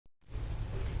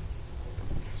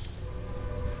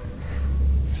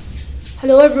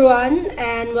Hello everyone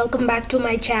and welcome back to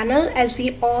my channel. As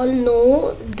we all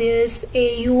know, this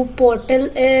AU portal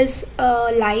is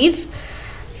live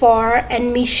for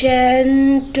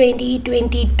admission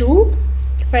 2022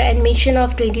 for admission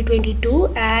of 2022,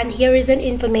 and here is an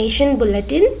information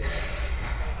bulletin.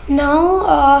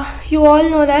 Now you all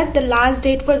know that the last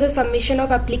date for the submission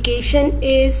of application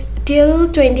is till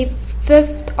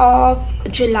 25th of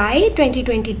July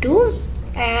 2022,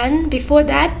 and before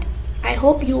that I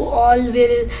hope you all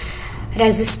will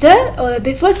register.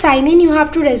 Before signing, you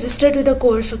have to register to the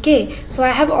course. Okay, so I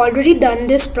have already done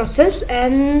this process,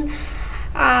 and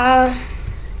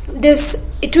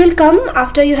it will come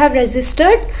after you have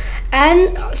registered.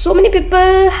 And so many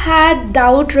people had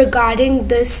doubt regarding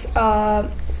this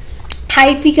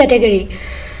high fee category.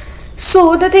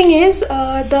 So the thing is,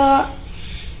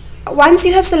 once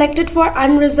you have selected for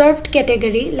unreserved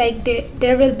category, like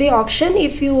there will be option.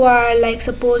 If you are like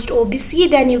supposed OBC,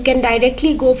 then you can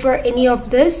directly go for any of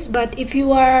this. But if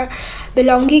you are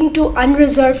belonging to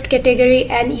unreserved category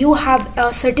and you have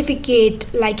a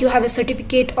certificate, like you have a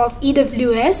certificate of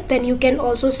EWS, then you can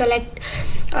also select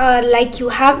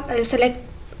select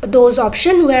those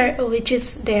option which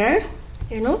is there,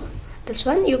 this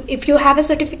one. If you have a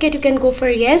certificate, you can go for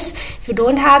yes. If you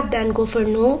don't have, then go for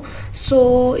no.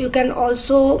 So you can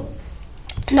also,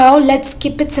 now let's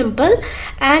keep it simple.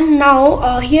 And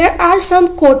now here are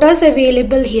some quotas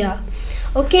available here.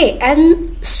 Okay,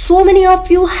 and so many of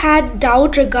you had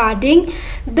doubt regarding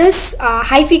this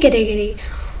high fee category.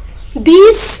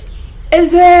 This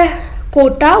is a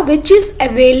quota which is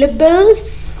available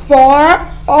for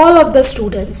all of the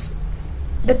students.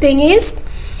 The thing is,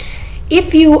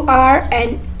 if your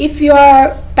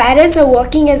parents are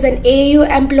working as an AU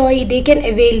employee, they can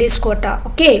avail this quota.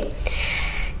 Okay,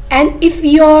 and if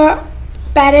your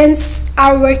parents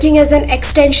are working as an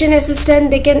extension assistant,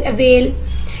 they can avail.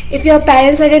 If your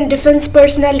parents are in defense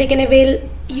personnel, they can avail.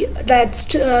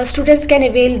 Students can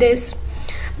avail this.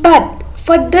 But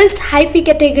for this high fee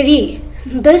category,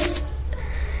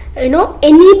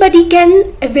 anybody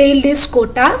can avail this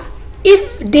quota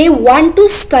if they want to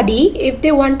study.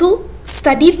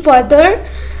 Study further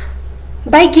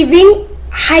by giving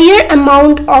higher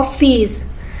amount of fees.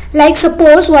 Like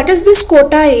suppose, what is this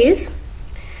quota is,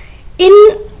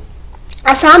 in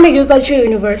Assam Agriculture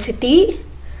University,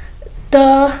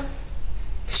 the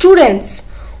students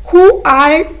who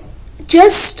are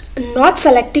just not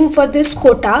selecting for this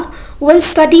quota will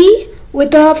study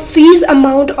with a fees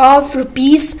amount of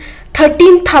rupees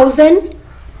 13,000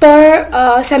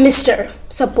 per semester,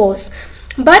 suppose.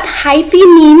 But high fee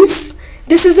means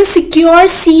this is a secure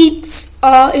seats,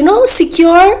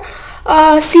 secure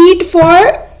seat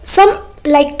for some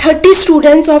like 30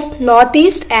 students of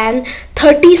Northeast and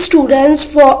 30 students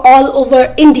for all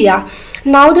over India.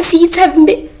 Now the seats have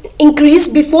been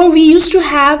increased. Before we used to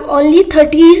have only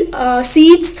 30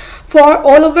 seats for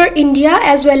all over India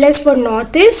as well as for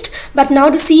Northeast, but now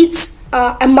the seats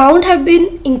amount have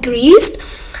been increased.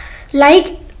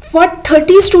 Like for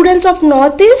 30 students of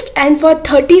Northeast and for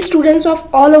 30 students of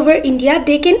all over India,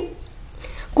 they can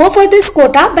go for this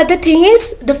quota. But the thing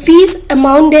is, the fees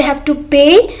amount they have to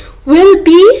pay will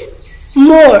be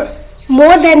more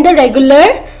than the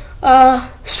regular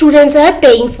students are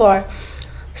paying for.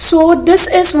 So this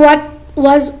is what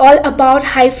was all about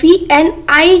high fee. And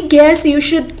I guess you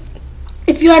should,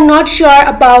 if you are not sure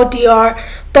about your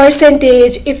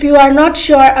percentage, if you are not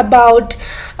sure about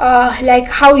like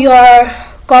how your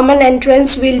common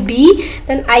entrance will be,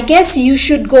 then I guess you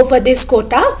should go for this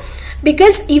quota.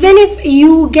 Because even if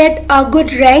you get a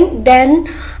good rank, then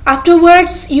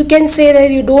afterwards you can say that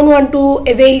you don't want to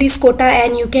avail this quota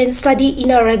and you can study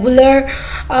in a regular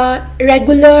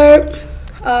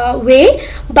way.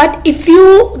 But if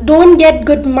you don't get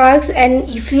good marks and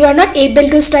if you are not able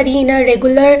to study in a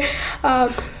regular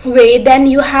way, then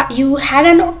you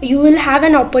will have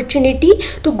an opportunity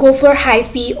to go for high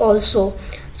fee also.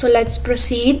 So let's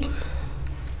proceed.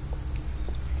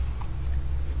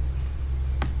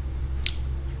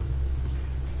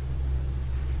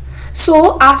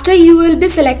 So after you will be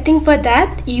selecting for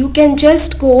that, you can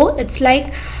just go. It's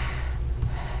like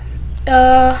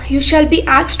you shall be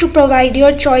asked to provide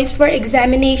your choice for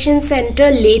examination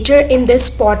center later in this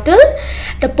portal.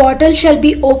 The portal shall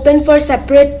be open for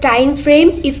separate time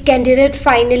frame if candidate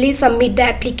finally submit the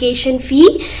application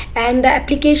fee, and the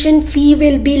application fee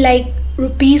will be like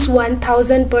rupees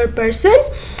 1,000 per person.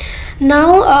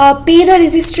 Now pay the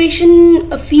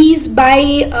registration fees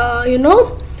by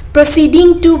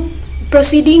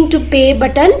proceeding to pay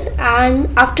button, and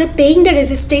after paying the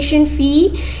registration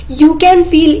fee, you can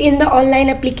fill in the online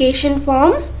application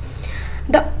form.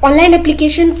 The online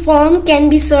application form can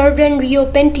be served and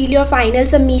reopened till your final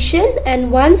submission. And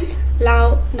once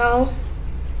now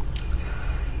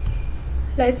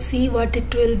let's see what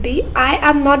it will be.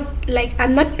 I'm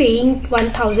not paying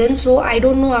 1000, so I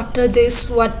don't know after this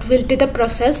what will be the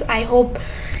process. I hope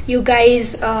you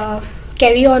guys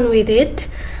carry on with it.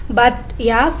 But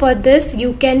yeah, for this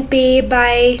you can pay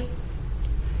by,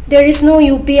 there is no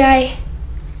UPI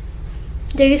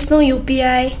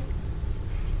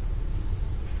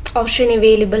option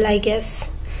available, I guess.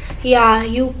 Yeah,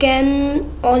 you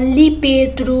can only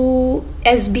pay through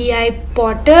SBI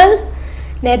portal,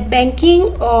 net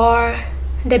banking or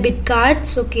debit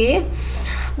cards. Okay,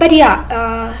 but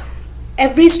yeah,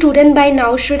 every student by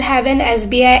now should have an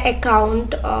SBI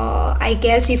account. I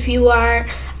guess if you are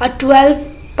a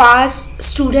 12 pass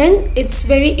student, it's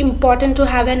very important to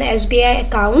have an SBI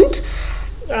account.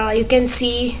 You can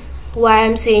see why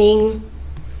I'm saying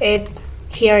it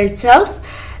here itself.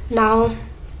 Now,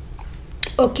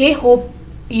 okay, hope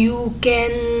you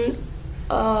can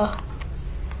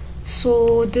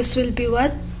so this will be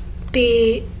what,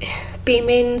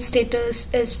 payment status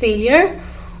is failure.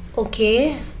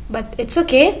 Okay, but it's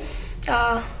okay.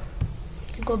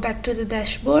 Go back to the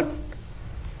dashboard,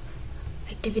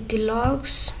 activity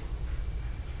logs.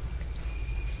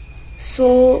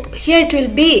 So here it will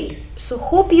be. So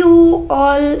hope you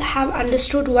all have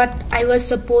understood what I was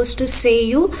supposed to say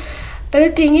you. But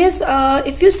the thing is,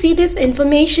 if you see this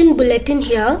information bulletin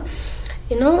here,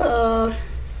 you know,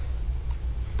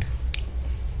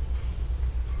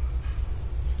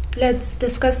 let's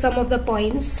discuss some of the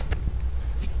points.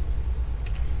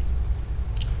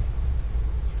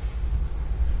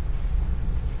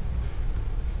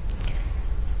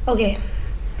 Okay,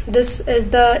 this is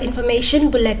the information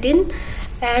bulletin,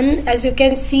 and as you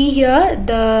can see here,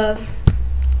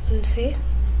 we'll say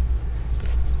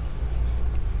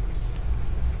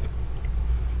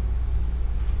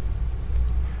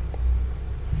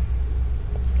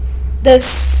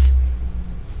this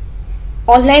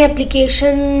online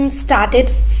application started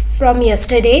from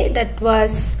yesterday, that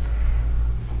was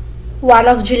 1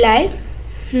 of July.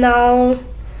 Now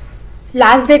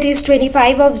last date is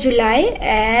 25 of July,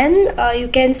 and you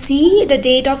can see the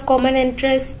date of common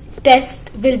entrance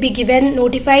test will be given,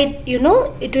 notified, you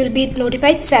know, it will be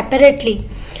notified separately.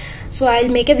 So I'll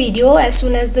make a video as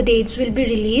soon as the dates will be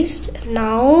released.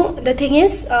 Now the thing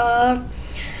is,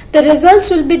 the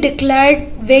results will be declared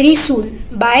very soon,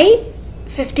 by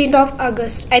 15th of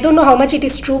August. I don't know how much it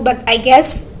is true, but I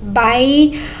guess by,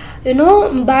 you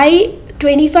know, by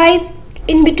 25,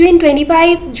 in between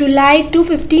 25 July to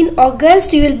 15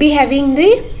 August, you will be having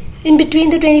the, in between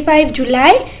the 25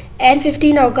 July and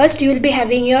 15 August, you will be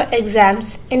having your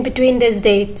exams in between these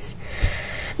dates.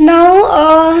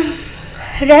 Now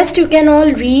rest you can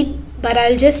all read, but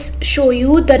I'll just show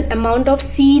you the amount of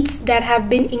seats that have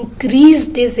been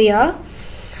increased this year.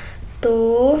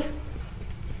 So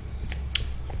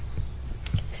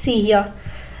see here,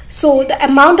 so the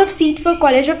amount of seat for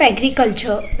College of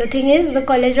Agriculture, the thing is, the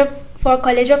College of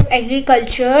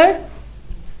Agriculture,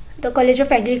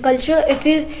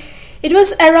 it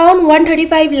was around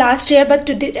 135 last year, but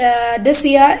today, this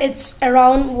year it's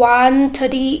around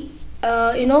 130,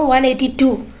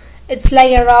 182. It's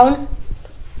like around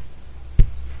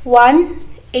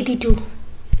 182,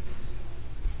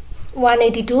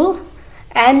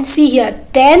 and see here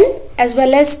 10 as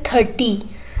well as 30.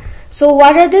 So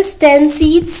what are these 10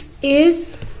 seats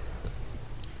is,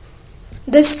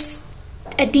 this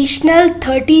additional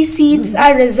 30 seats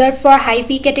are reserved for high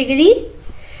fee category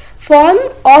from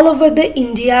all over the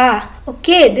India.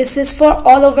 Okay, this is for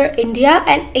all over India,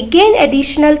 and again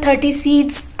additional 30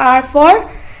 seats are for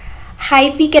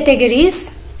high fee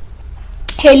categories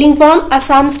hailing from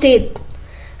Assam state.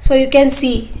 So you can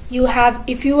see, you have,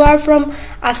 if you are from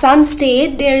Assam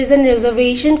state, there is a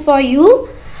reservation for you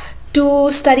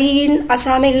to study in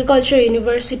Assam Agriculture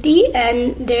University,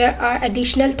 and there are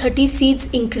additional 30 seats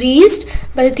increased.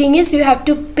 But the thing is, you have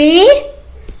to pay,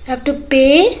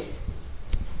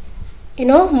 you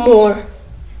know, more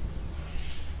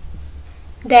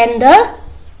than the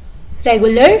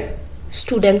regular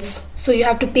students. So you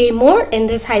have to pay more in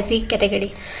this high fee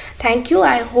category. Thank you.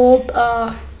 I hope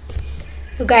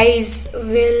you guys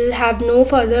will have no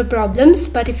further problems,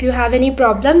 but if you have any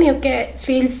problem, you can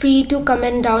feel free to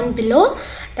comment down below.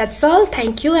 That's all.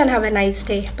 Thank you and have a nice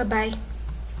day. Bye bye.